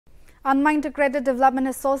ANMA Integrated Development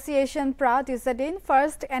Association proud is the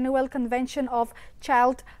first annual convention of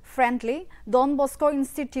Child Friendly Don Bosco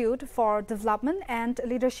Institute for Development and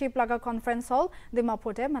Leadership Laga Conference Hall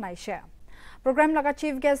Dimapur manaise. Program laga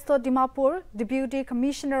chief guest to Dimapur Deputy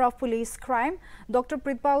Commissioner of Police Crime Dr.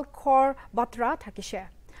 Pritpal Kaur Batra thakise.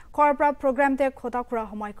 Korpra program te khota kura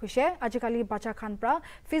homai khuse ajikali bacha khan pra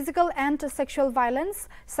physical and sexual violence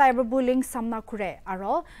cyberbullying samna kure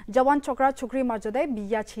aro jawan chokra chukri majode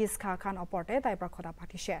biya chis kha khan oporte tai pra khota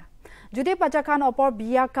patise jodi bacha khan opor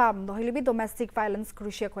biya kam nohilibi domestic violence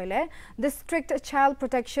krushe koile district child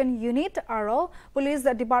protection unit aro police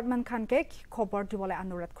department khan ke khobor dibole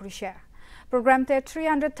anurodh korise. Program te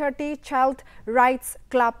 330 child rights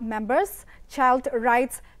club members, child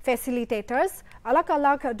rights facilitators,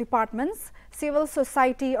 alak-alak departments, civil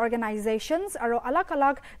society organizations, aro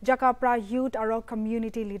alak-alak jakapra youth aro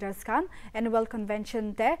community leaders kan annual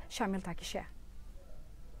convention te shamil thakise.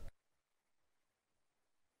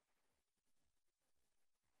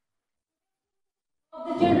 Of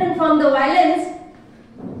the children from the violence,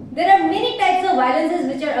 there are many types of violences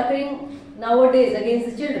which are occurring nowadays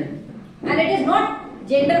against the children. And it is not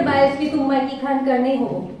gender biased ki tum maiki khan karne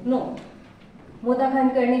ho, no. Mota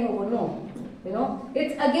khan karne ho, no. You know,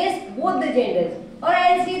 it's against both the genders. Or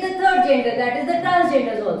I'll see the third gender, that is the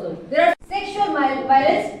transgenders also. There are sexual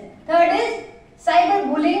violence. Third is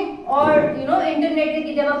cyberbullying or internet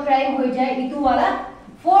ki jab crime ho jaye itu wala.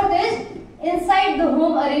 Fourth is inside the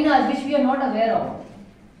home arenas which we are not aware of.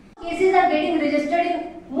 Cases are getting registered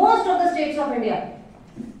in most of the states of India.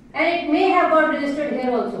 And it may have got registered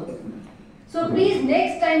here also. So please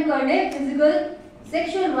next time karne physical,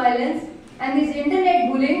 sexual violence and this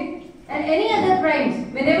internet bullying and any other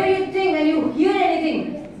crimes, whenever you think and you hear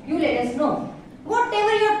anything, you let us know.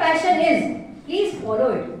 Whatever your passion is, please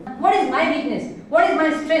follow it. What is my weakness? What is my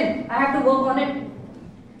strength? I have to work on it.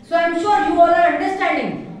 So I am sure you all are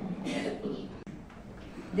understanding.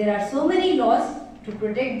 There are so many laws to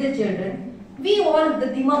protect the children. We all, the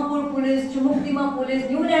Dimapur Police, Chumukedima Police,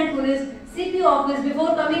 Newland Police, CP office,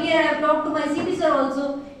 before coming here I have talked to my CP sir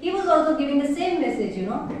also. He was also giving the same message,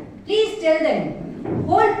 Please tell them,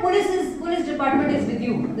 whole police department is with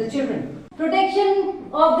you, the children. Protection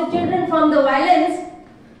of the children from the violence.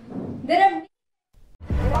 There are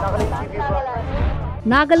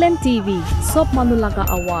Nagaland TV, Sop Manulaga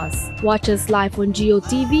Awas. Watch us live on Geo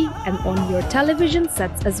TV and on your television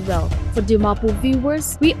sets as well. For Dimapur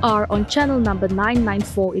viewers, we are on channel number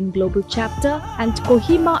 994 in Global Chapter, and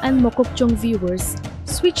Kohima and Mokokchung viewers,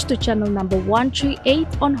 switch to channel number 138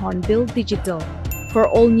 on Hornbill Digital. For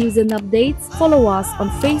all news and updates, follow us on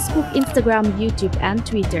Facebook, Instagram, YouTube and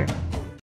Twitter.